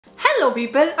Hello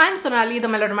people, I'm Sonali the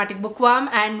melodramatic bookworm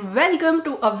and welcome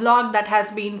to a vlog that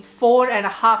has been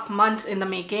 4.5 months in the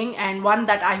making and one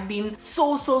that I've been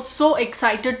so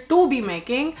excited to be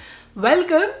making.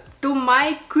 Welcome to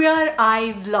my Queer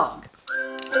Eye vlog.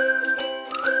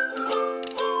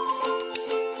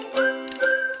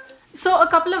 So a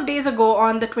couple of days ago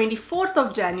on the 24th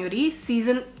of January,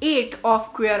 season 8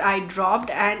 of Queer Eye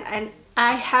dropped and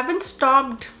I haven't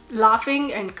stopped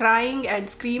laughing and crying and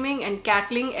screaming and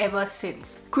cackling ever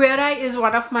since. Queer Eye is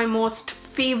one of my most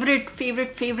favorite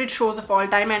shows of all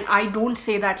time, and I don't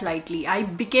say that lightly. I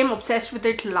became obsessed with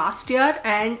it last year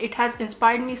and it has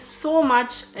inspired me so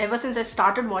much ever since I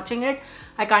started watching it.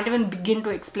 I can't even begin to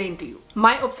explain to you.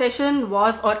 My obsession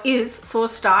was or is so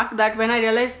stark that when I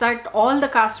realized that all the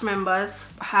cast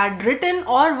members had written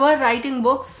or were writing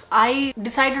books, I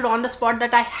decided on the spot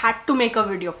that I had to make a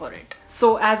video for it.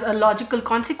 So as a logical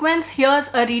consequence,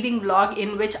 here's a reading vlog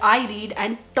in which I read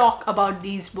and talk about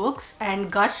these books and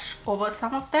gush over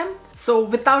some of them. So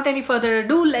without any further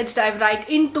ado, let's dive right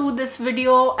into this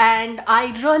video, and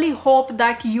I really hope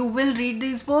that you will read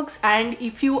these books, and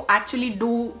if you actually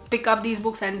do pick up these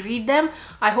books and read them,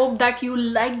 I hope that you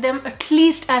like them at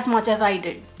least as much as I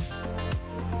did.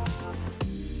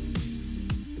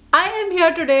 I am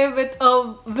here today with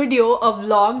a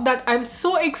vlog that I'm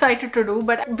so excited to do,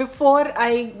 but before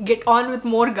I get on with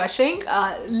more gushing,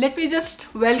 let me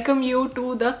just welcome you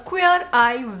to the Queer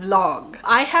Eye vlog.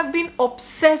 I have been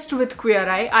obsessed with Queer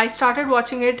Eye. I started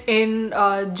watching it in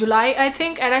July, I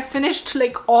think, and I finished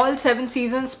like all 7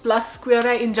 seasons plus Queer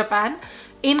Eye in Japan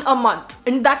in a month,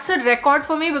 and that's a record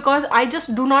for me because I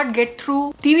just do not get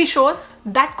through TV shows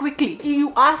that quickly.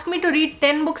 You ask me to read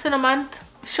 10 books in a month,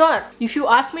 sure. If you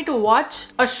ask me to watch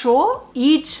a show,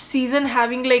 each season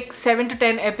having like 7 to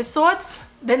 10 episodes,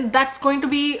 then that's going to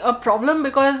be a problem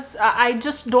because I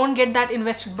just don't get that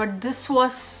invested. But this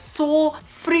was so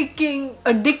freaking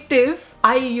addictive.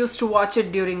 I used to watch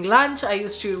it during lunch, I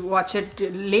used to watch it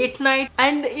late night,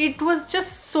 and it was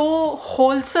just so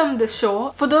wholesome, this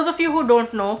show. For those of you who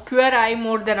don't know, Queer Eye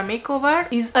More Than a Makeover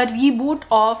is a reboot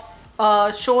of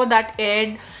a show that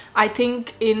aired, I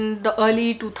think, in the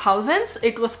early 2000s.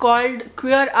 It was called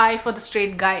Queer Eye for the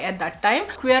Straight Guy at that time.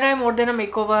 Queer Eye More Than a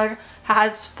Makeover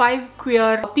has 5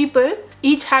 queer people,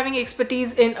 each having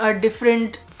expertise in a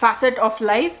different facet of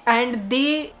life, and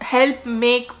they help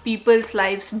make people's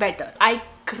lives better. I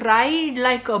cried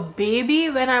like a baby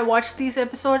when I watched these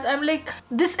episodes. I'm like,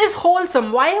 this is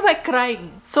wholesome, why am I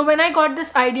crying? So when I got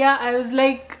this idea, I was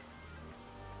like,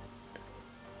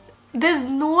 there's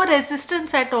no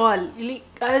resistance at all.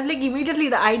 I was like, immediately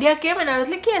the idea came and I was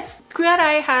like, yes. Queer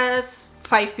Eye has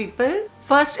 5 people.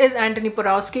 First is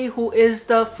Antoni, who is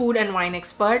the food and wine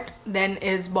expert. Then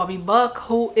is Bobby Burke,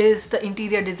 who is the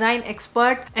interior design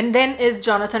expert. And then is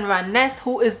Jonathan Van Ness,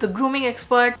 who is the grooming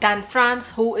expert. Dan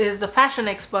France, who is the fashion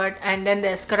expert. And then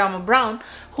there's Karamo Brown,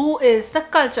 who is the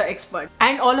culture expert.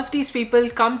 And all of these people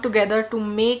come together to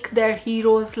make their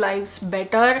heroes' lives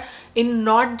better in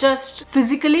not just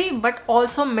physically but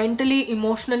also mentally,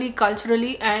 emotionally,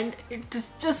 culturally, and it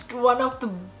is just one of the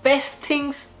best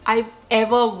things I've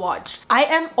ever watched. I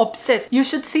am obsessed. You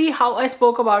should see how I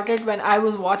spoke about it when I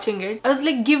was watching it. I was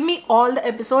like, give me all the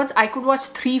episodes. I could watch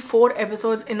 3-4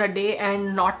 episodes in a day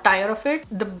and not tire of it.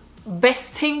 The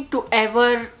best thing to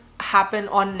ever happen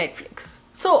on Netflix.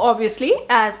 So obviously,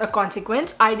 as a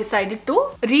consequence, I decided to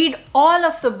read all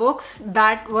of the books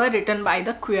that were written by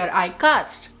the Queer Eye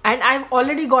cast. And I've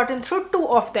already gotten through 2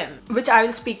 of them, which I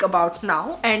will speak about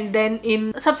now. And then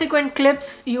in subsequent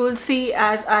clips, you will see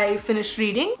as I finish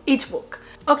reading each book.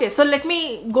 Okay, so let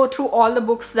me go through all the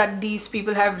books that these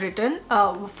people have written.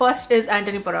 First is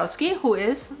Antoni Porowski, who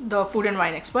is the food and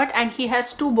wine expert, and he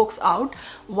has 2 books out.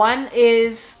 One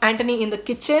is Antoni in the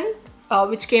Kitchen,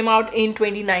 which came out in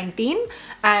 2019,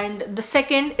 and the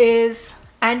second is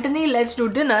Antoni Let's Do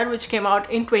Dinner, which came out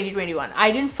in 2021. I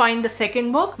didn't find the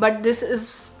second book, but this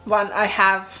is one I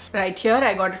have right here.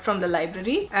 I got it from the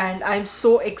library and I'm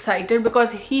so excited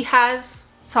because he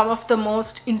has some of the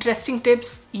most interesting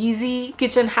tips, easy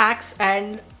kitchen hacks,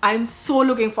 and I'm so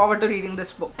looking forward to reading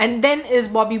this book. And then is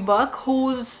Bobby Burke,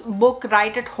 whose book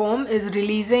Right at Home is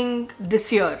releasing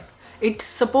this year. It's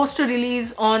supposed to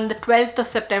release on the 12th of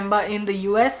September in the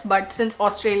US, but since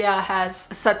Australia has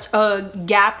such a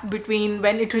gap between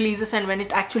when it releases and when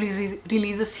it actually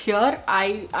releases here,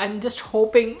 I'm just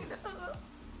hoping.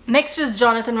 Next is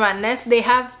Jonathan Van Ness. They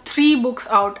have 3 books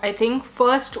out, I think.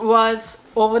 First was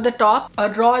Over the Top, A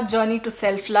Raw Journey to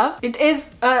Self-Love. It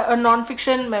is a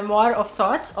non-fiction memoir of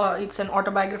sorts, or it's an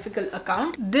autobiographical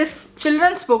account. This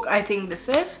children's book, I think this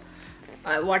is,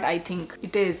 what I think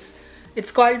it is.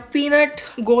 It's called Peanut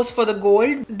Goes for the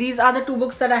Gold. These are the two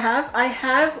books that I have. I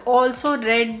have also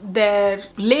read their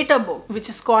later book, which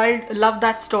is called Love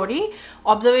That Story,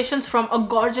 Observations from a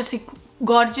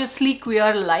Gorgeously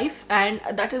Queer Life, and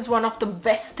that is one of the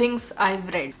best things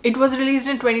I've read. It was released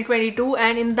in 2022,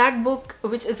 and in that book,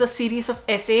 which is a series of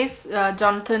essays,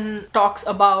 Jonathan talks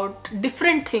about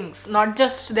different things, not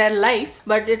just their life,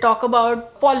 but they talk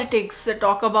about politics, they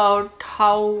talk about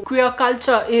how queer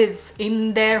culture is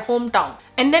in their hometown.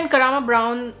 And then Karamo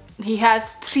Brown, he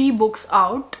has 3 books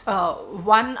out.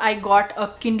 One I got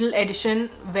a Kindle edition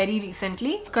very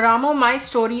recently. Karamo, My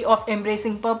Story of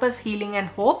Embracing Purpose, Healing and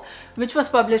Hope, which was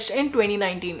published in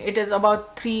 2019. It is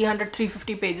about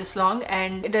 300-350 pages long,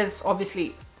 and it is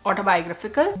obviously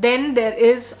autobiographical. Then there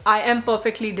is I Am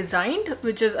Perfectly Designed,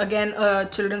 which is again a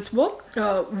children's book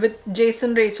with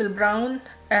Jason Rachel Brown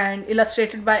and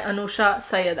illustrated by Anusha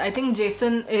Syed. I think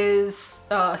Jason is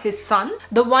his son.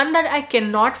 The one that I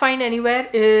cannot find anywhere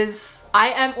is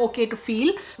I Am Okay to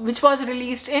Feel, which was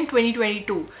released in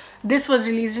 2022. This was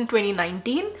released in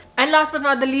 2019. And last but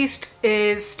not the least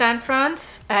is Stan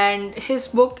France, and his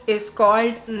book is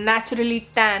called Naturally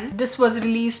Tan. This was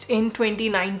released in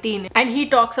 2019, and he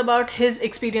talks about his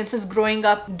experiences growing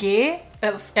up gay.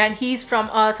 And he's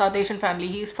from a South Asian family.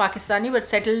 He's Pakistani but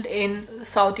settled in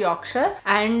South Yorkshire,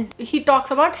 and he talks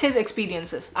about his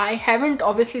experiences. I haven't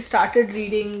obviously started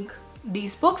reading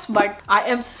these books, but I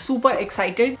am super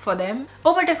excited for them.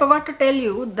 Oh, but I forgot to tell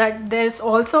you that there's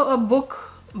also a book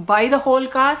by the whole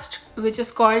cast, which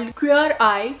is called Queer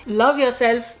Eye, Love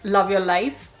Yourself, Love Your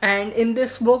Life. And in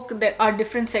this book there are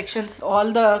different sections.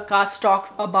 All the cast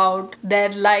talks about their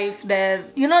life, their,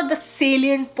 you know, the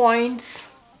salient points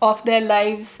of their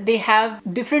lives. They have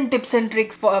different tips and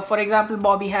tricks. For example,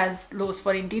 Bobby has those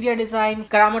for interior design.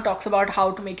 Karamo talks about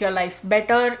how to make your life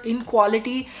better in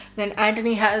quality. Then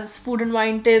Antoni has food and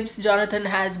wine tips. Jonathan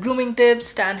has grooming tips.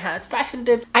 Stan has fashion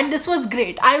tips. And this was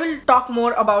great. I will talk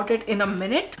more about it in a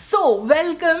minute. So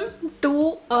welcome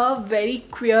to a very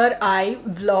Queer Eye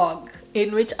vlog,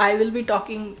 in which I will be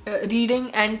reading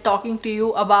and talking to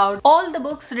you about all the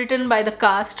books written by the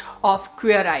cast of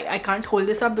Queer Eye. I can't hold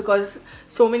this up because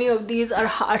so many of these are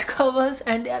hardcovers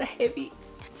and they are heavy.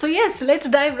 So yes, let's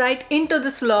dive right into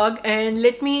this vlog and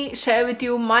let me share with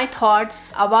you my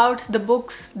thoughts about the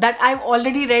books that I've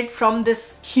already read from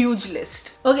this huge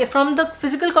list. Okay, from the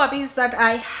physical copies that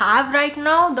I have right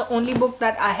now, the only book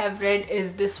that I have read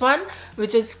is this one,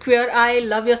 which is Queer Eye,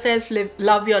 Love Yourself,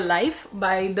 Love Your Life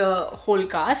by the whole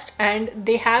cast, and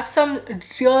they have some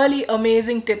really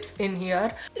amazing tips in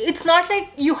here. It's not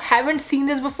like you haven't seen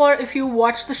this before if you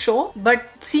watch the show, but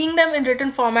seeing them in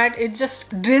written format, it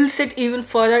just drills it even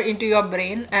further into your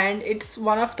brain, and it's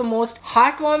one of the most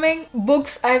heartwarming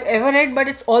books I've ever read, but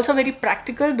it's also very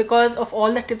practical because of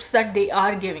all the tips that they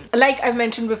are giving. Like I've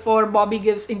mentioned before, Bobby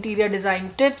gives interior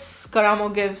design tips,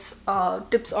 Karamo gives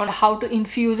tips on how to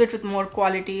infuse it with more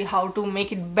quality, how to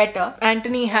make it better.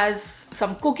 Antoni has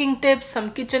some cooking tips,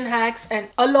 some kitchen hacks, and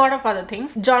a lot of other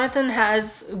things. Jonathan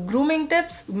has grooming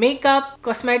tips, makeup,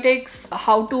 cosmetics,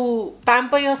 how to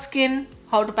pamper your skin,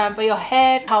 how to pamper your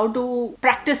hair, how to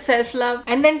practice self-love.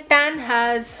 And then Tan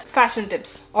has fashion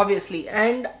tips, obviously,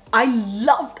 and I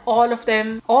loved all of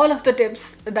them, all of the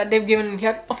tips that they've given in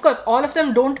here. Of course, all of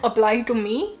them don't apply to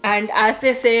me, and as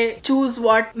they say, choose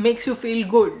what makes you feel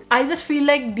good. I just feel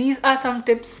like these are some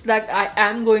tips that I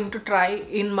am going to try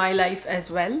in my life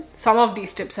as well. Some of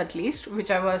these tips at least,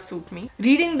 whichever suit me.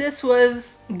 Reading this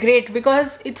was great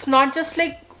because it's not just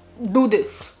like, do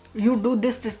this, you do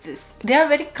this. They are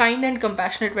very kind and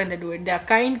compassionate when they do it. They are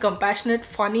kind, compassionate,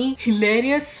 funny,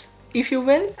 hilarious, if you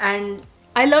will. And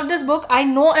I love this book. I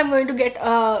know I'm going to get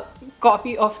a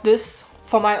copy of this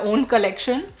for my own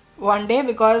collection one day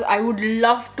because I would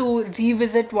love to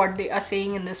revisit what they are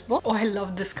saying in this book. Oh, I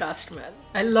love this cast, man.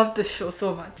 I love this show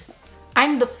so much.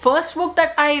 And the first book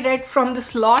that I read from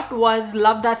this lot was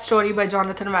Love That Story by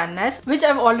Jonathan Van Ness, which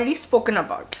I've already spoken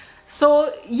about.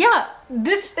 So yeah,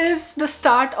 this is the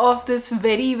start of this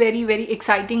very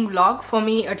exciting vlog for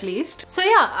me, at least. So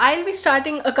yeah, I'll be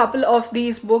starting a couple of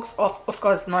these books, of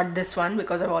course not this one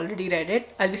because I've already read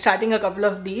it. I'll be starting a couple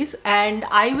of these, and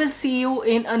I will see you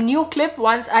in a new clip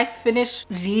once I finish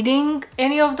reading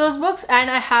any of those books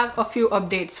and I have a few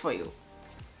updates for you.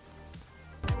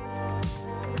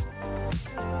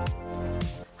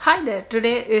 Hi there,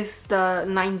 today is the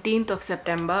 19th of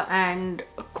September and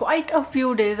quite a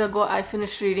few days ago I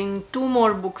finished reading 2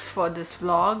 more books for this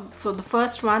vlog. So the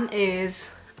first one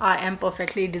is I Am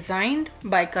Perfectly Designed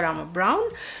by Karamo Brown,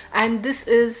 and this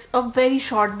is a very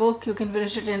short book. You can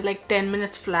finish it in like 10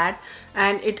 minutes flat,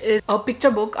 and it is a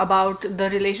picture book about the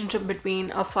relationship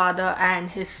between a father and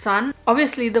his son.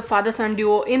 Obviously the father-son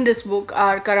duo in this book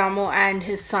are Karamo and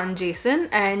his son Jason,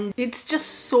 and it's just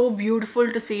so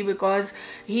beautiful to see because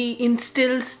he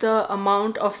instills the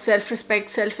amount of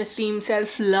self-respect, self-esteem,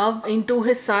 self-love into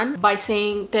his son by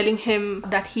telling him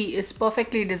that he is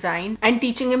perfectly designed and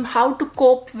teaching him how to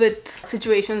cope with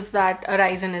situations that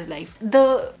arise in his life.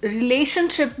 The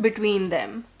relationship between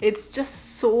them, it's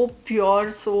just so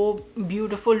pure, so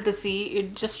beautiful to see.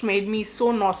 It just made me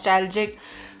so nostalgic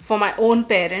for my own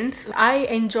parents. I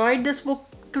enjoyed this book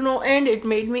to no end. It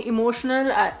made me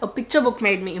emotional. A picture book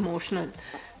made me emotional.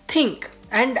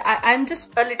 And I'm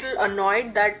just a little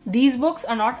annoyed that these books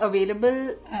are not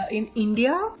available in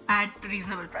India at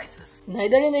reasonable prices.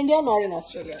 Neither in India nor in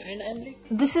Australia. And I'm like,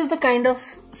 this is the kind of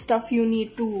stuff you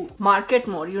need to market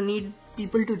more. You need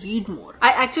people to read more.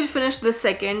 I actually finished this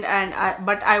second,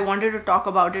 but I wanted to talk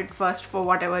about it first for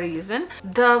whatever reason.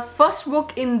 The first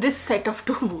book in this set of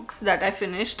 2 books that I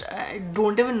finished, I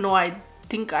don't even know. I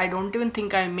don't even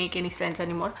think I make any sense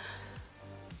anymore.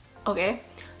 Okay.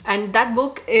 And that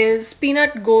book is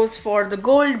Peanut Goes for the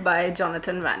Gold by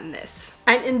Jonathan Van Ness.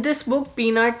 And in this book,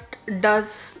 Peanut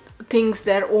does things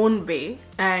their own way,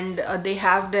 and they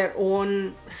have their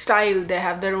own style, they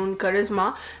have their own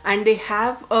charisma, and they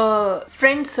have a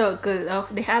friend circle,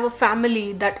 they have a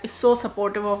family that is so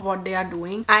supportive of what they are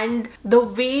doing, and the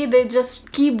way they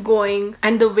just keep going,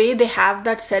 and the way they have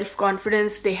that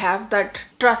self-confidence, they have that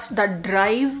trust, that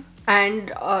drive,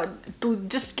 and to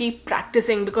just keep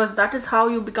practicing, because that is how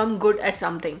you become good at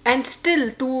something. And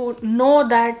still to know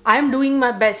that I'm doing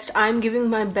my best, I'm giving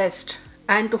my best,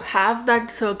 and to have that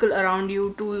circle around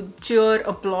you to cheer,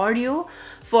 applaud you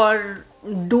for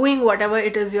doing whatever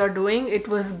it is you're doing. It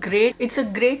was great. It's a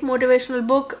great motivational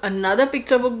book. Another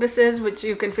picture book this is, which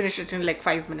you can finish it in like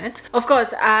 5 minutes. Of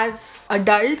course, as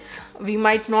adults, we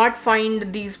might not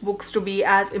find these books to be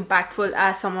as impactful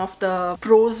as some of the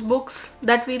prose books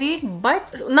that we read,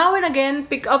 but now and again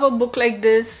pick up a book like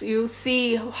this. You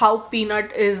see how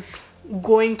Peanut is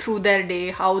going through their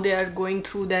day, how they are going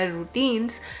through their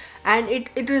routines, and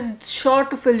it is sure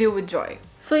to fill you with joy.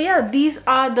 So yeah, these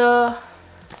are the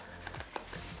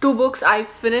 2 books I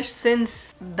finished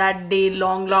since that day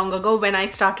long ago when I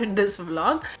started this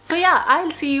vlog. So yeah,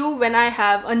 I'll see you when I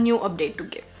have a new update to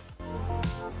give.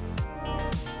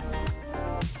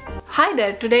 Hi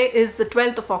there, today is the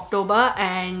 12th of October,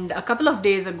 and a couple of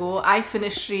days ago I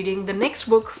finished reading the next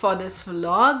book for this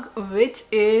vlog, which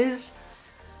is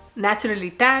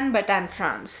Naturally Tan by Tan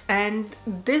France. And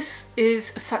this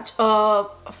is such a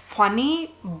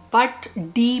funny but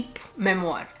deep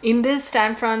memoir. In this,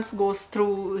 Tan France goes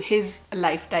through his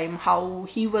lifetime, how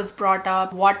he was brought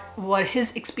up, what were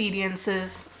his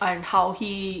experiences, and how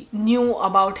he knew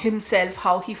about himself,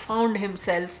 how he found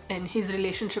himself in his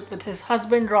relationship with his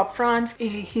husband Rob France,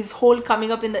 his whole coming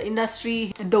up in the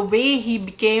industry, the way he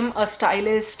became a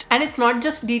stylist. And it's not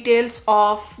just details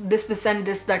of this and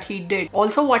this that he did,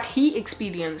 also what he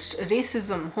experienced: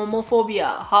 racism,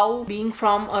 homophobia, how being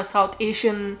from a South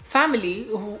Asian family,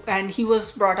 and he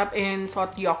was brought up in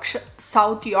South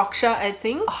Yorkshire, I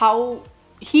think, how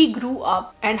he grew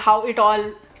up and how it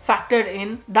all factored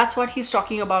in. That's what he's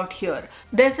talking about here.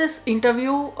 There's this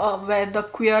interview where the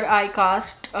Queer Eye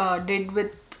cast did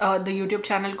with the YouTube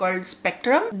channel called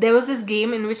Spectrum. There was this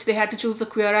game in which they had to choose a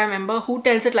Queer Eye member who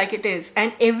tells it like it is,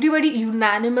 and everybody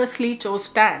unanimously chose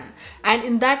Tan. And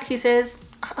in that he says,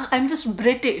 I'm just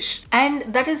British,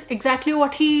 and that is exactly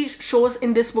what he shows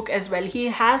in this book as well. He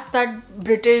has that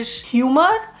British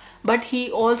humor, but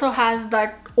he also has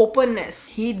that openness.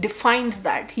 He defines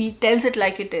that. He tells it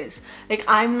like it is. Like,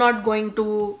 I'm not going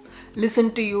to listen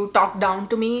to you talk down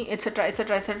to me, etc,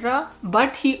 etc, etc.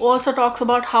 But he also talks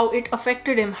about how it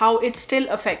affected him, how it still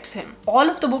affects him. All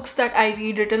of the books that I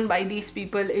read written by these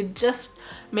people, it just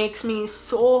makes me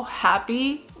so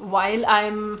happy. While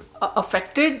I'm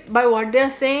affected by what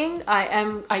they're saying,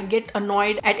 I get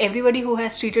annoyed at everybody who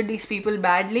has treated these people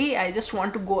badly. I just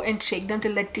want to go and shake them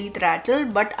till their teeth rattle.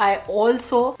 But I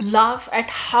also laugh at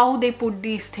how they put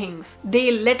these things. They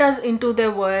let us into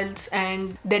their worlds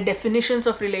and their definitions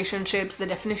of relationships, the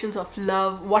definitions of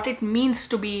love, what it means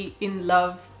to be in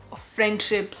love, of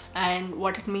friendships, and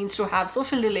what it means to have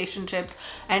social relationships,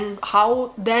 and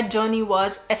how their journey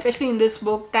was. Especially in this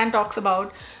book, Tan talks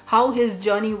about how his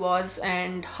journey was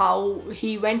and how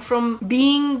he went from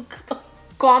being a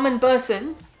common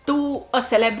person to a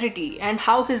celebrity and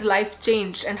how his life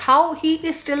changed and how he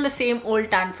is still the same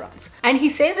old Tan France. And he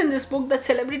says in this book that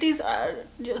celebrities are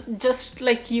just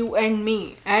like you and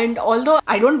me. And although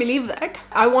I don't believe that,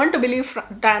 I want to believe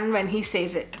Tan when he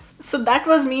says it. So that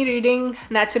was me reading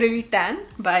Naturally Tan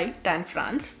by Tan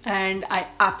France, and I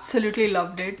absolutely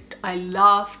loved it. I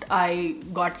laughed, I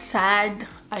got sad,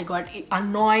 I got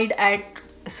annoyed at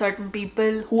certain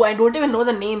people who I don't even know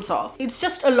the names of. It's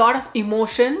just a lot of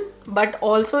emotion, but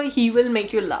also he will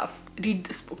make you laugh. Read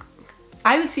this book.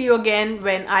 I will see you again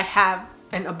when I have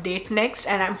an update next,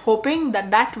 and I'm hoping that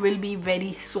that will be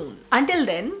very soon. Until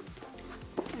then,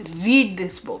 read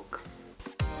this book.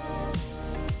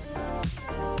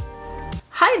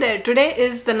 Hi there, today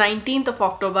is the 19th of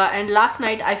October and last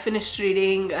night I finished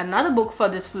reading another book for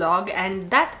this vlog,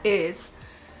 and that is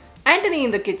Antoni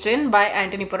in the Kitchen by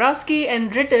Antoni Porowski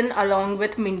and written along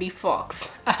with Mindy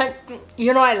Fox.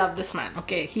 You know I love this man,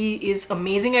 okay? He is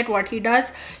amazing at what he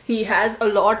does. He has a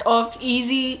lot of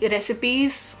easy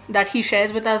recipes that he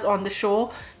shares with us on the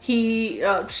show. He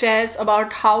shares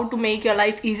about how to make your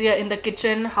life easier in the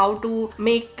kitchen, how to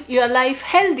make your life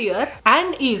healthier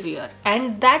and easier.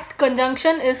 And that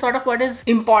conjunction is sort of what is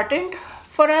important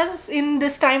for us in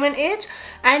this time and age.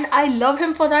 And I love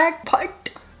him for that.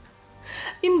 But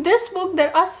in this book,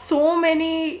 there are so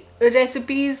many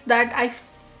recipes that I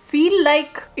feel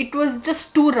like it was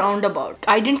just too roundabout.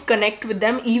 I didn't connect with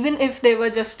them even if they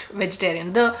were just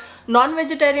vegetarian. The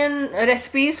non-vegetarian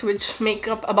recipes, which make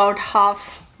up about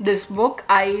half this book,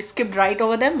 I skipped right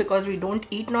over them because we don't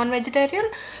eat non-vegetarian.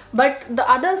 But the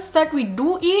others that we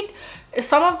do eat,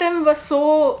 some of them were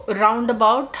so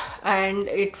roundabout and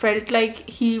it felt like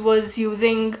he was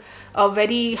using a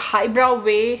very highbrow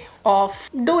way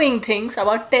of doing things,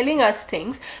 about telling us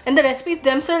things, and the recipes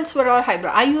themselves were all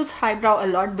highbrow. I use highbrow a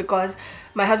lot because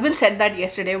my husband said that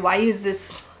yesterday, why is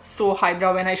this so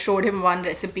highbrow, when I showed him one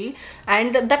recipe,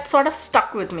 and that sort of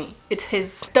stuck with me. It's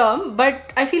his term,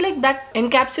 but I feel like that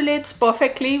encapsulates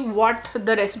perfectly what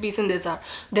the recipes in this are.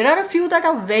 There are a few that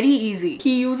are very easy.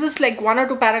 He uses like 1 or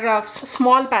 2 paragraphs,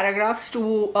 small paragraphs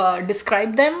to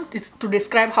describe them, to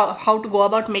describe how to go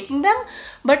about making them,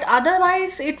 but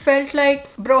otherwise it felt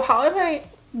like, bro, how am I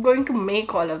going to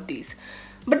make all of these?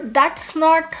 But that's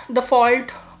not the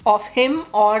fault of him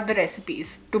or the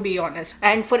recipes, to be honest.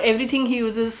 And for everything he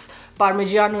uses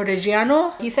Parmigiano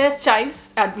Reggiano. He says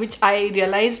chives, which I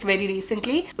realized very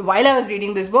recently while I was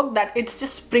reading this book, that it's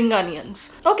just spring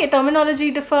onions. Okay,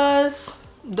 terminology differs,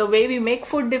 the way we make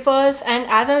food differs, and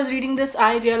as I was reading this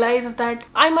I realized that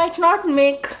I might not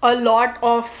make a lot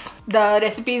of the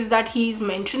recipes that he's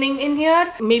mentioning in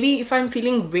here. Maybe if I'm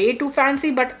feeling way too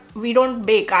fancy, but we don't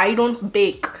bake, I don't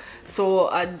bake. So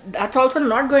that's also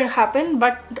not going to happen.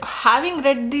 But having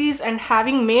read these and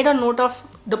having made a note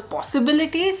of the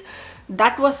possibilities,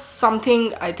 that was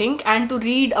something, I think. And to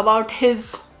read about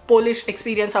his Polish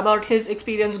experience, about his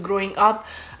experience growing up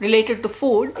related to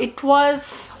food, it was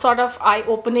sort of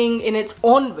eye-opening in its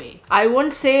own way. I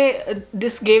won't say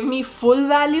this gave me full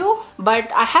value, but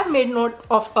I have made note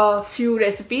of a few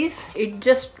recipes. It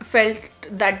just felt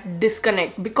that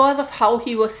disconnect because of how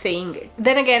he was saying it.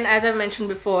 Then again, as I mentioned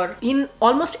before, in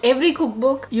almost every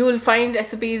cookbook you will find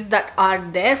recipes that are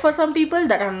there for some people,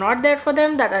 that are not there for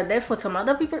them, that are there for some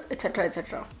other people, etc,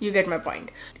 etc. You get my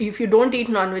point. If you don't eat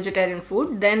non-vegetarian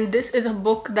food, then this is a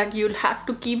book that you'll have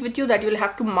to keep with you, that you'll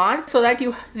have to mark, so that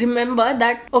you remember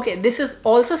that, okay, this is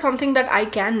also something that I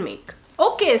can make.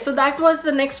 Okay, so that was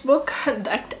the next book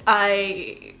that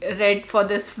I read for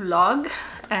this vlog,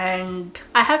 and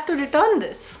I have to return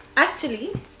this. Actually,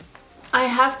 I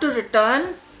have to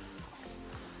return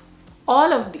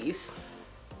all of these.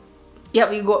 Yeah,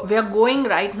 we are going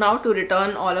right now to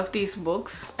return all of these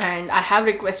books, and I have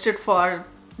requested for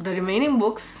the remaining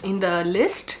books in the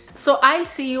list. So I'll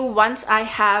see you once I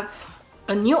have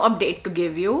a new update to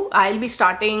give you. I'll be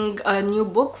starting a new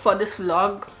book for this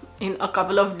vlog in a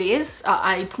couple of days.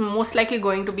 It's most likely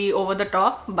going to be Over the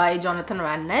Top by Jonathan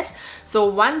Van Ness. So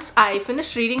once I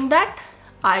finish reading that,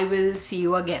 I will see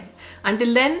you again.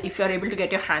 Until then, if you're able to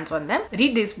get your hands on them,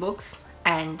 read these books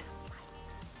and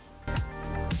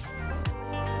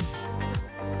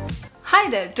hi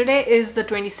there, today is the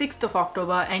 26th of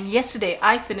October and yesterday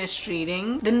I finished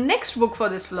reading the next book for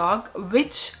this vlog,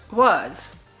 which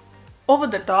was Over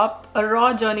the Top, A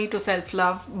Raw Journey to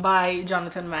Self-Love by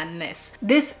Jonathan Van Ness.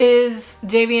 This is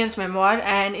JVN's memoir,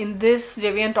 and in this,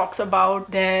 JVN talks about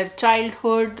their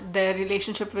childhood, their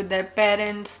relationship with their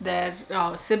parents, their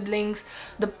siblings,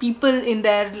 the people in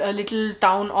their little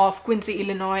town of Quincy,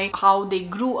 Illinois, how they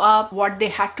grew up, what they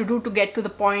had to do to get to the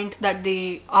point that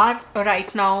they are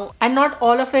right now. And not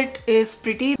all of it is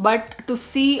pretty, but to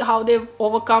see how they've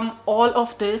overcome all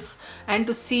of this and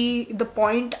to see the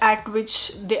point at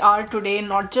which they are today,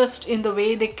 not just in the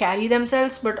way they carry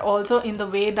themselves, but also in the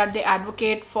way that they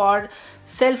advocate for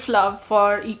self-love,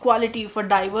 for equality, for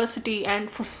diversity, and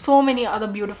for so many other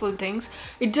beautiful things.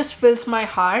 It just fills my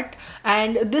heart.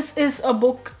 And this is a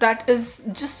book that is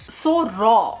just so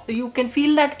raw. You can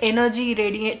feel that energy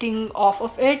radiating off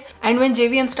of it. And when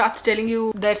JVN starts telling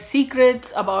you their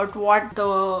secrets about what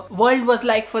the world was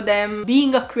like for them,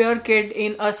 being a queer kid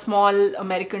in a small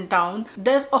American town,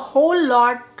 there's a whole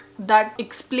lot that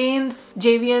explains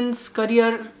JVN's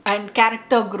career and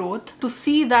character growth. To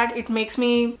see that, it makes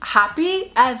me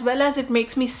happy as well as it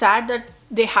makes me sad that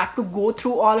they had to go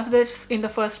through all of this in the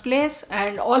first place,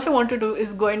 and all I want to do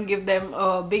is go and give them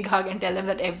a big hug and tell them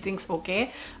that everything's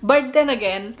okay. But then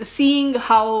again, seeing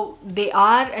how they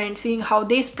are and seeing how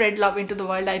they spread love into the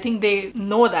world, I think they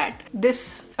know that.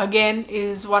 This again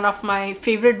is one of my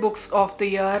favorite books of the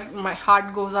year. My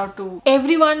heart goes out to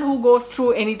everyone who goes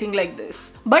through anything like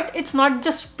this. But it's not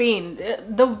just pain.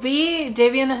 The way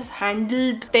JVN has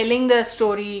handled telling their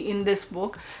story in this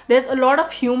book, there's a lot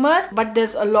of humor, but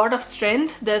there's a lot of strength,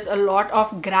 there's a lot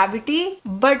of gravity,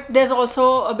 but there's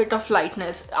also a bit of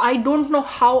lightness. I don't know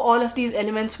how all of these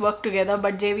elements work together,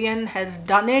 but JVN has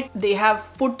done it. They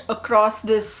have put across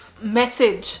this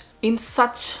message in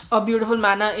such a beautiful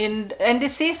manner, and they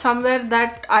say somewhere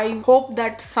that I hope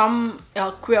that some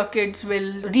queer kids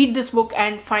will read this book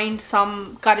and find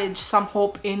some courage, some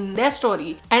hope in their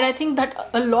story. And I think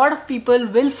that a lot of people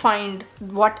will find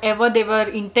whatever they were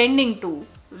intending to.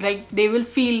 Like, they will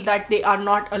feel that they are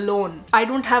not alone. I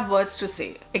don't have words to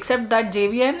say, except that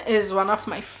JVN is one of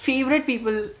my favorite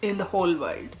people in the whole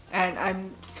world. And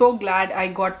I'm so glad I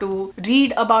got to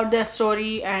read about their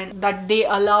story and that they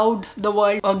allowed the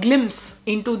world a glimpse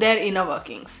into their inner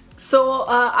workings. So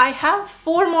I have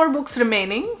 4 more books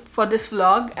remaining for this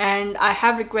vlog, and I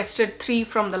have requested 3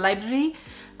 from the library,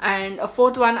 and a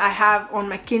 4th one I have on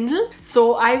my Kindle.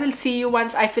 So I will see you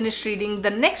once I finish reading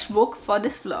the next book for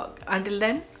this vlog. Until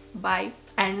then, bye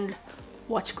and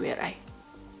watch Queer Eye.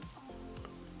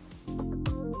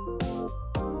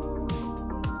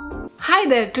 Hi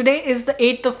there, today is the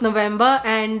 8th of November,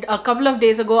 and a couple of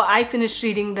days ago I finished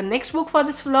reading the next book for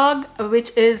this vlog,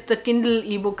 which is the Kindle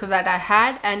ebook that I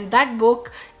had, and that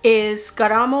book is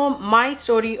Karamo, My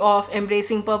Story of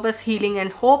Embracing Purpose, Healing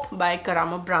and Hope by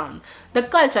Karamo Brown, the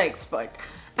culture expert.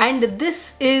 And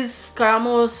this is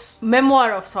Karamo's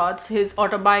memoir of sorts, his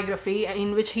autobiography,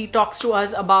 in which he talks to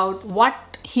us about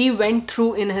what he went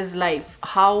through in his life,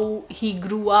 how he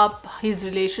grew up, his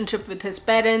relationship with his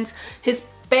parents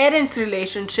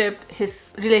relationship,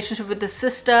 his relationship with his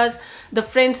sisters, the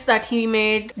friends that he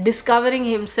made, discovering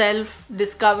himself,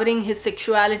 discovering his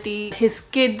sexuality, his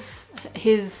kids,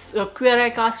 his queer eye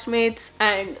castmates,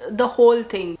 and the whole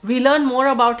thing. We learn more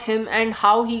about him and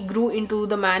how he grew into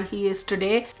the man he is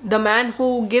today. The man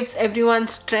who gives everyone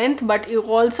strength, but he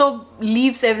also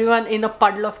leaves everyone in a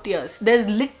puddle of tears. There's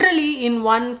literally, in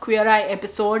one Queer Eye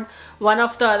episode, one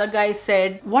of the other guys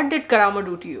said, "What did Karamo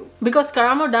do to you?" Because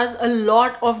Karamo does a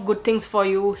lot of good things for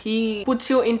you. He puts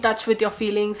you in touch with your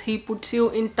feelings. He puts you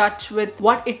in touch with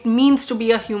what it means to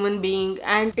be a human being.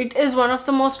 And it is one of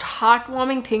the most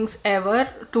heartwarming things ever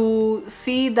to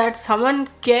see that someone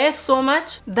cares so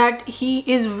much that he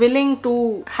is willing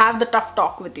to have the tough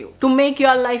talk with you to make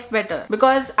your life better.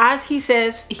 Because as he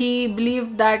says, he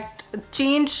believed that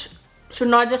change should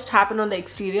not just happen on the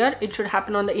exterior, it should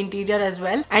happen on the interior as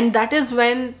well. And that is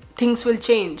when things will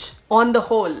change on the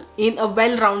whole in a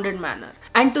well-rounded manner.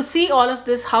 And to see all of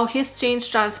this, how his change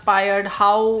transpired,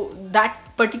 how that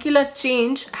particular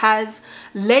change has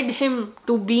led him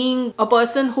to being a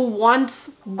person who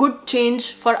wants good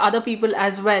change for other people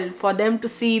as well, for them to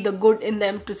see the good in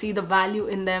them, to see the value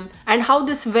in them, and how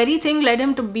this very thing led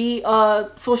him to be a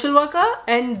social worker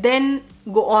and then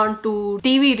go on to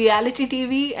reality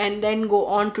TV, and then go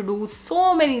on to do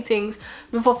so many things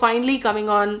before finally coming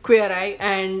on Queer Eye.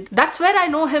 And that's where I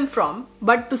know him from.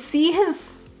 But to see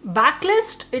his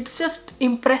backlist, it's just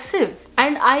impressive,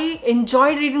 and I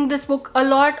enjoyed reading this book a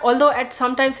lot, although at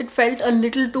sometimes it felt a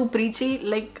little too preachy.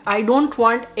 Like, I don't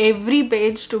want every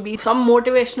page to be some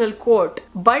motivational quote,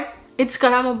 but it's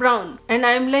Karamo Brown, and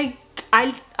I'm like,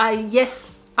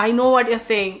 yes, I know what you're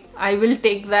saying, I will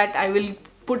take that, I will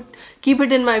keep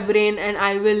it in my brain and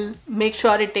I will make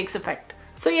sure it takes effect.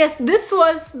 So yes, this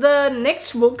was the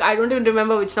next book. I don't even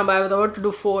remember which number. I was about to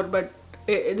do 4, but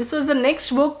this was the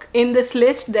next book in this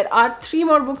list. There are 3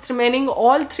 more books remaining.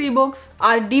 All 3 books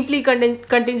are deeply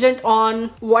contingent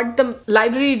on what the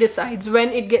library decides when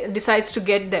it decides to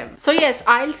get them. So yes,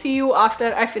 I'll see you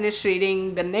after I finish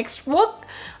reading the next book.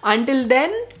 Until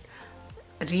then,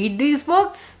 read these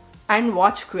books and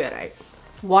watch Queer Eye.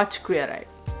 Watch Queer Eye.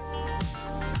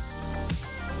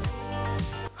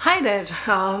 Hi there.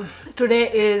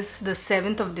 Today is the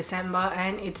 7th of December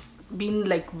and it's been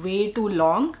like way too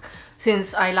long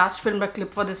since I last filmed a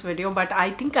clip for this video, but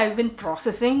I think I've been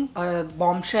processing a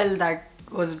bombshell that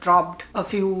was dropped a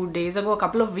few days ago, a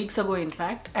couple of weeks ago in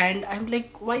fact, and I'm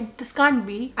like, why, this can't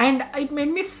be. And it made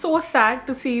me so sad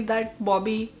to see that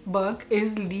Bobby Burke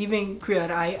is leaving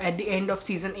Queer Eye at the end of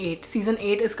season 8. Season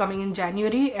 8 is coming in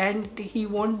January and he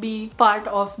won't be part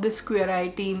of this Queer Eye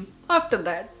team after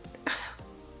that.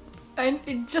 And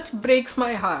it just breaks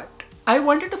my heart. I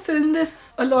wanted to film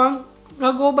this long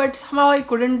ago, but somehow I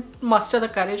couldn't muster the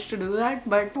courage to do that.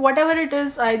 But whatever it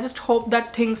is, I just hope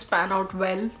that things pan out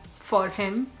well for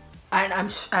him, and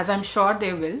I'm sure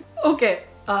they will. Okay,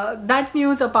 that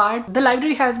news apart, the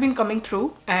library has been coming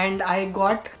through and I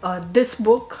got this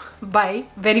book by,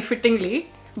 very fittingly,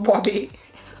 Bobby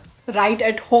right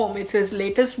at home. It's his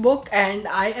latest book and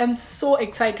I am so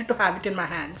excited to have it in my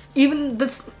hands. Even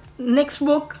this next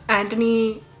book,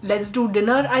 Antoni, Let's Do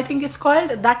Dinner, I think it's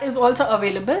called, that is also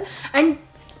available, and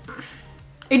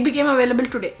it became available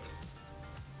today,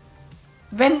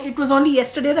 when it was only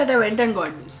yesterday that I went and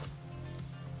got this.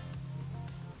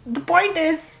 The point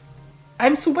is,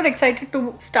 I'm super excited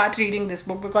to start reading this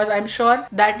book because I'm sure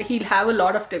that he'll have a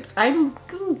lot of tips. I'm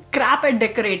crap at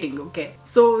decorating, okay?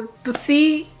 So to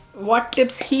see what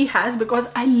tips he has,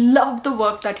 because I love the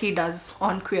work that he does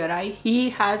on Queer Eye.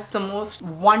 He has the most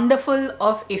wonderful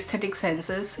of aesthetic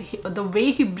senses. The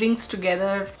way he brings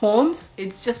together homes,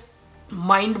 it's just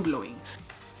mind-blowing.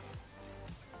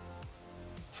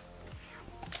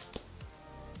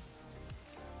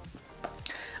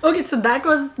 Okay, so that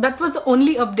was the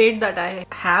only update that I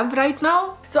have right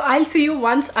now. So I'll see you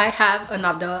once I have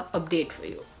another update for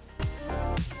you.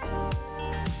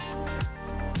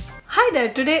 Hi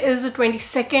there, today is the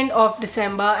 22nd of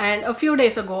December and a few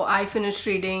days ago I finished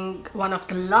reading one of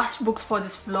the last books for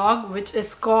this vlog, which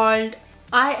is called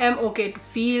I Am Okay to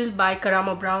Feel by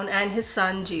Karamo Brown and his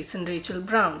son Jason Rachel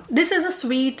Brown. This is a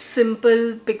sweet,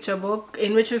 simple picture book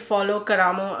in which we follow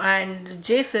Karamo and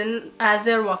Jason as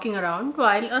they're walking around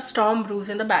while a storm brews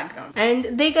in the background.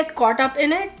 And they get caught up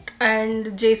in it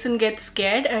and Jason gets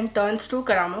scared and turns to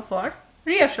Karamo for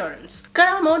reassurance.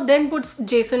 Karamo then puts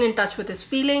Jason in touch with his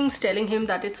feelings, telling him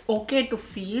that it's okay to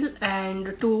feel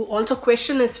and to also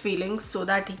question his feelings so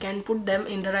that he can put them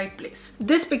in the right place.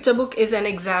 This picture book is an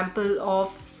example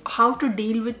of how to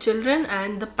deal with children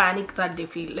and the panic that they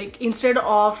feel. Like, instead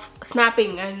of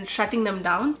snapping and shutting them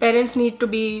down, parents need to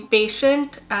be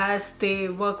patient as they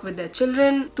work with their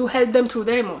children to help them through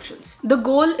their emotions. The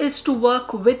goal is to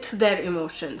work with their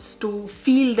emotions, to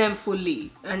feel them fully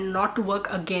and not to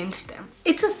work against them.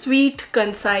 It's a sweet,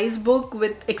 concise book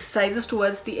with exercises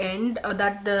towards the end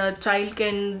that the child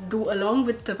can do along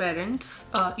with the parents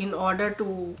in order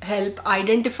to help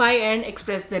identify and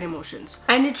express their emotions.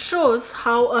 And it shows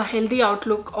how a healthy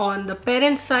outlook on the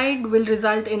parent side will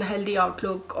result in a healthy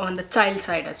outlook on the child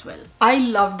side as well. I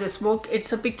love this book.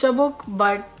 It's a picture book,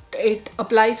 but it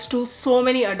applies to so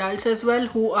many adults as well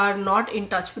who are not in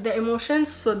touch with their emotions,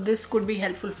 so this could be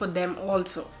helpful for them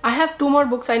also. I have 2 more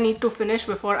books I need to finish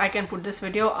before I can put this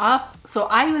video up, so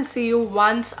I will see you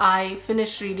once I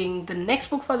finish reading the next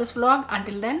book for this vlog.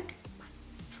 Until then,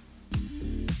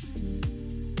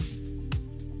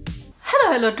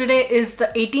 hello, today is the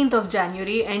 18th of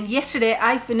January and yesterday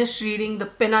I finished reading the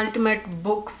penultimate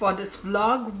book for this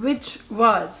vlog, which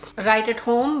was Right at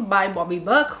Home by Bobby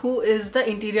Burke, who is the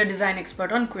interior design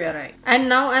expert on Queer Eye. And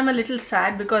now I'm a little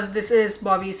sad because this is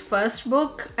Bobby's first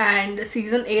book and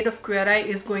season 8 of Queer Eye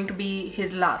is going to be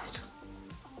his last.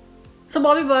 So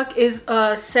Bobby Burke is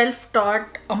a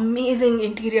self-taught, amazing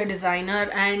interior designer,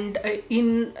 and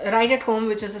in Right at Home,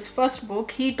 which is his first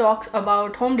book, he talks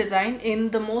about home design in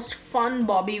the most fun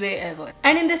Bobby way ever.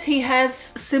 And in this he has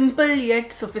simple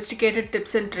yet sophisticated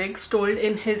tips and tricks told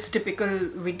in his typical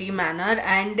witty manner,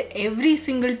 and every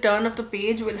single turn of the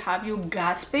page will have you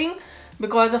gasping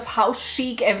because of how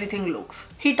chic everything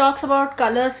looks. He talks about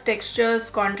colors, textures,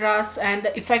 contrasts, and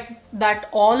the effect that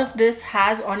all of this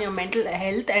has on your mental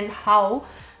health and how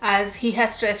as he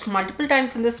has stressed multiple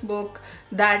times in this book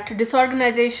that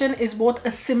disorganization is both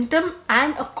a symptom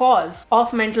and a cause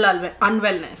of mental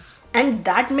unwellness. And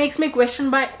that makes me question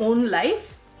my own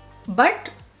life, but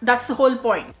that's the whole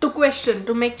point. To question,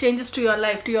 to make changes to your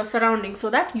life, to your surroundings, so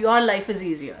that your life is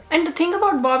easier. And the thing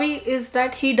about Bobby is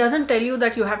that he doesn't tell you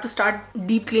that you have to start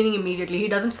deep cleaning immediately. He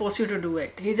doesn't force you to do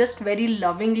it. He just very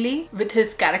lovingly, with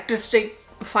his characteristic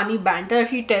funny banter,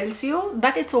 he tells you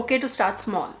that it's okay to start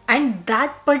small. And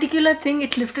that particular thing,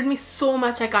 it lifted me so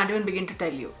much I can't even begin to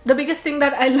tell you. The biggest thing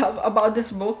that I love about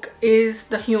this book is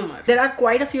the humor. There are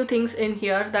quite a few things in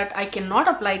here that I cannot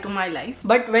apply to my life,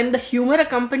 but when the humor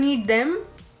accompanied them,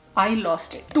 I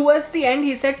lost it. Towards the end,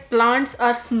 he said plants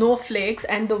are snowflakes,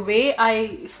 and the way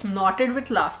I snorted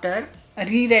with laughter,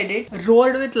 reread it,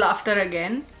 roared with laughter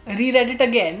again, reread it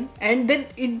again, and then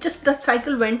the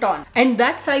cycle went on, and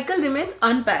that cycle remains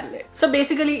unparalleled. So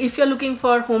basically, if you're looking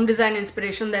for home design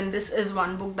inspiration, then this is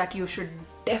one book that you should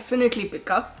definitely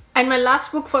pick up. And my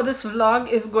last book for this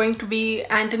vlog is going to be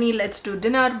Antoni, Let's Do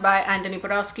Dinner by Antoni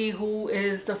Porowski, who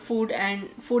is the food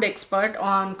expert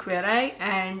on Queer Eye.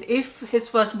 And if his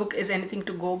first book is anything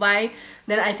to go by,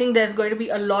 then I think there's going to be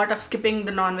a lot of skipping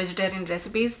the non-vegetarian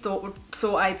recipes.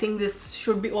 So I think this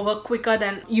should be over quicker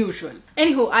than usual.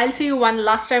 Anywho, I'll see you one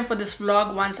last time for this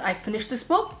vlog once I finish this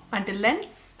book. Until then,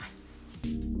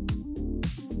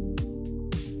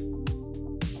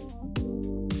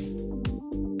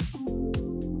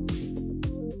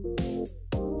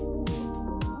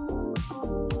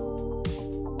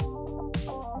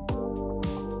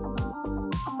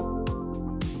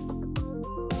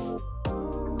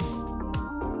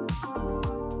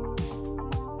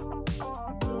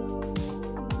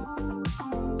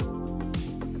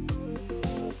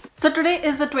 so today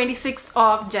is the 26th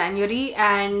of January,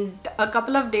 and a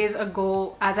couple of days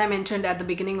ago, as I mentioned at the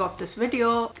beginning of this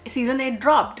video, season 8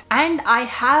 dropped, and I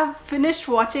have finished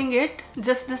watching it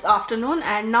just this afternoon,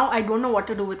 and now I don't know what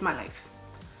to do with my life.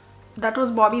 That was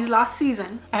Bobby's last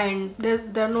season, and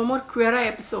there are no more Queer Eye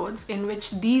episodes in which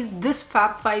this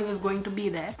Fab Five is going to be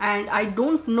there, and I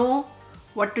don't know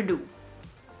what to do.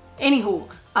 Anywho,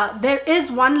 there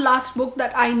is one last book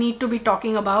that I need to be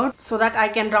talking about so that I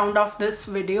can round off this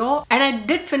video, and I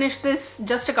did finish this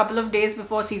just a couple of days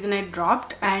before season 8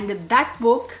 dropped, and that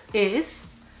book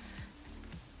is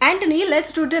Antoni,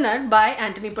 Let's Do Dinner by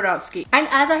Antoni Porowski. And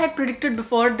as I had predicted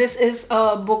before, this is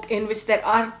a book in which there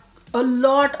are a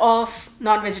lot of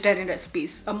non-vegetarian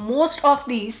recipes. Most of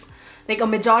these, like a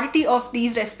majority of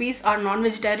these recipes, are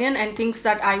non-vegetarian and things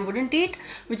that I wouldn't eat,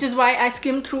 which is why I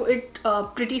skimmed through it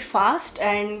pretty fast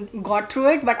and got through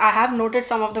it. But I have noted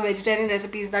some of the vegetarian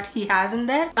recipes that he has in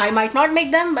there. I might not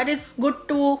make them, but it's good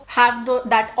to have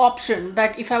that option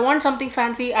that if I want something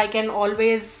fancy, I can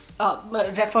always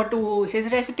refer to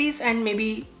his recipes and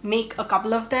maybe make a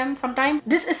couple of them sometime.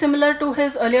 This is similar to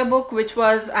his earlier book, which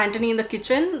was Antoni in the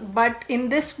Kitchen, but in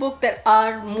this book there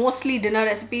are mostly dinner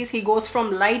recipes. He goes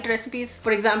from light recipes,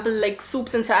 for example like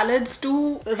soups and salads,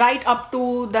 to right up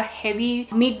to the heavy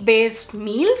meat-based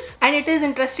meals, and it is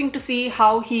interesting to see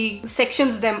how he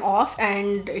sections them off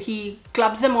and he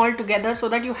clubs them all together so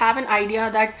that you have an idea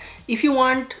that if you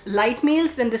want light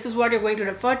meals, then this is what you're going to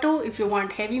refer to. If you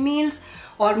want heavy meals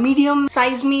or medium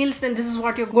sized meals, then this is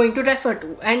what you're going to refer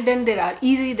to. And then there are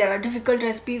easy, there are difficult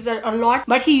recipes, there are a lot,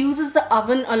 but he uses the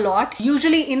oven a lot.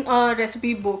 Usually in a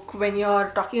recipe book, when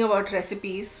you're talking about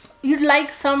recipes, you'd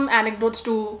like some anecdotes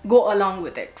to go along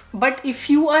with it. But if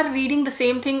you are reading the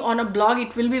same thing on a blog,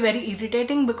 it will be very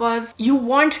irritating because you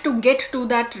want to get to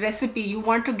that recipe, you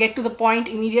want to get to the point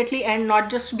immediately and not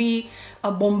just be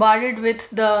bombarded with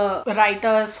the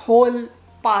writer's whole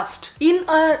past. In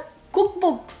a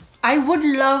cookbook, I would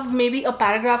love maybe a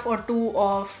paragraph or two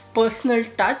of personal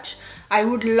touch. I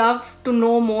would love to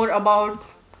know more about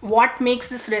what makes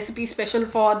this recipe special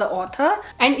for the author.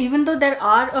 And even though there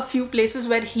are a few places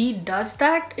where he does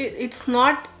that, it's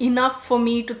not enough for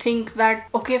me to think that,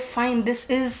 okay, fine, this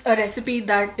is a recipe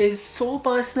that is so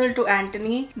personal to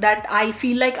Antoni that I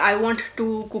feel like I want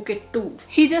to cook it too.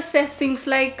 He just says things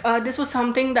like, this was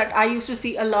something that I used to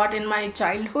see a lot in my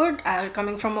childhood,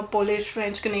 coming from a Polish,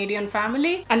 French, Canadian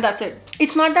family, and that's it.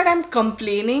 It's not that I'm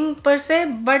complaining per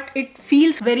se, but it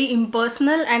feels very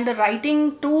impersonal, and the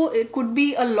writing too, it could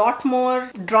be a lot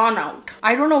more drawn out.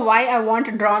 I don't know why I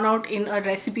want drawn out in a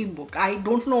recipe book. I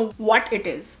don't know what it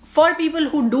is. For people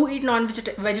who do eat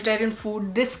non-vegetarian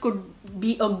food, this could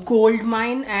be a gold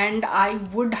mine, and I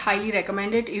would highly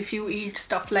recommend it if you eat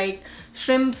stuff like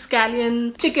shrimp,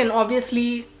 scallion, chicken,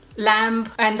 obviously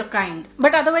lamb and the kind.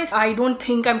 But otherwise, I don't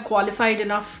think I'm qualified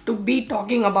enough to be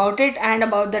talking about it and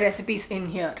about the recipes in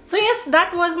here. So yes,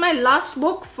 that was my last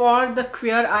book for the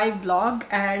Queer Eye vlog,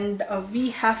 and we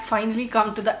have finally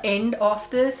come to the end of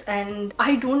this, and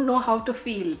I don't know how to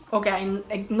feel. Okay,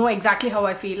 I know exactly how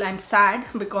I feel. I'm sad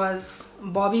because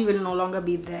Bobby will no longer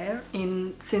be there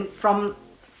from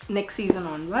next season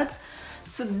onwards.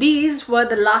 So these were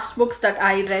the last books that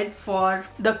I read for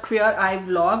the Queer Eye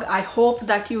vlog. I hope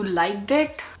that you liked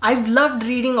it. I've loved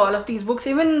reading all of these books,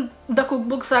 even the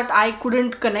cookbooks that I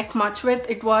couldn't connect much with.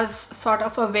 It was sort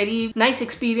of a very nice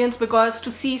experience because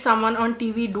to see someone on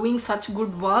TV doing such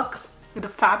good work, the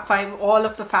Fab Five, all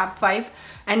of the Fab Five,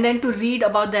 and then to read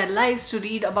about their lives, to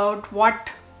read about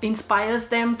what inspires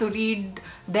them, to read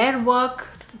their work,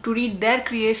 to read their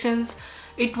creations,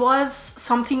 it was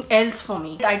something else for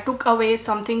me. I took away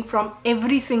something from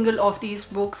every single of these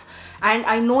books, and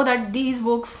I know that these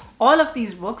books, all of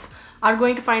these books, are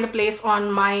going to find a place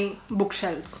on my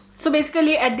bookshelves. So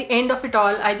basically at the end of it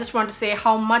all, I just want to say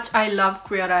how much I love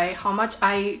Queer Eye, how much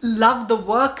I love the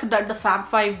work that the Fab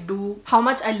Five do, how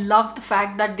much I love the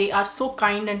fact that they are so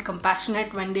kind and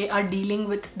compassionate when they are dealing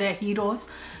with their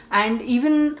heroes. And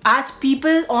even as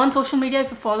people on social media,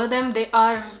 if you follow them, they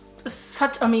are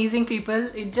such amazing people.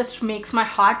 It just makes my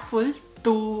heart full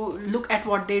to look at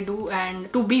what they do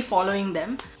and to be following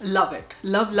them. Love it.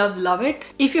 Love, love, love it.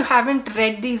 If you haven't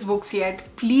read these books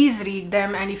yet, please read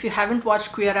them. And if you haven't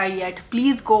watched Queer Eye yet,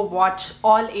 please go watch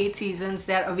all 8 seasons.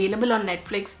 They're available on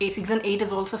Netflix. Season 8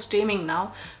 is also streaming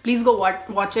now. Please go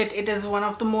watch it. It is one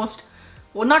of the most,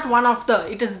 well, not one of the,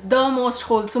 it is the most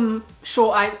wholesome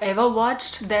show I've ever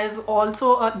watched. There's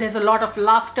also there's a lot of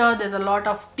laughter, there's a lot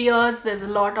of tears, there's a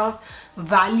lot of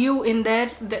value in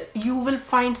there. You will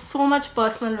find so much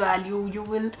personal value, you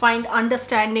will find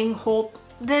understanding, hope.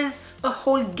 There's a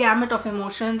whole gamut of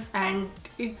emotions, and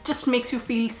it just makes you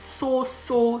feel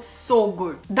so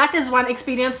good. That is one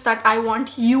experience that I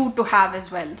want you to have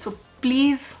as well. So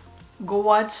please go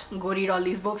watch, go read all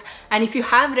these books. And if you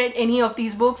have read any of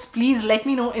these books, please let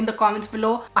me know in the comments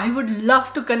below. I would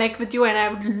love to connect with you, and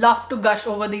I would love to gush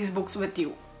over these books with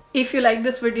you. If you like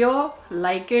this video,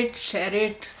 like it, share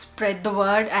it, spread the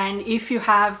word. And if you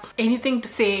have anything to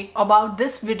say about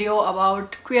this video,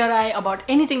 about Queer Eye, about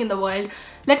anything in the world,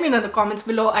 let me know in the comments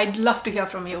below. I'd love to hear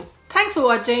from you. Thanks for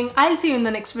watching. I'll see you in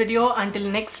the next video. Until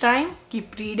next time,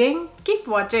 keep reading, keep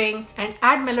watching, and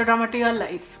add melodrama to your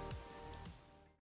life.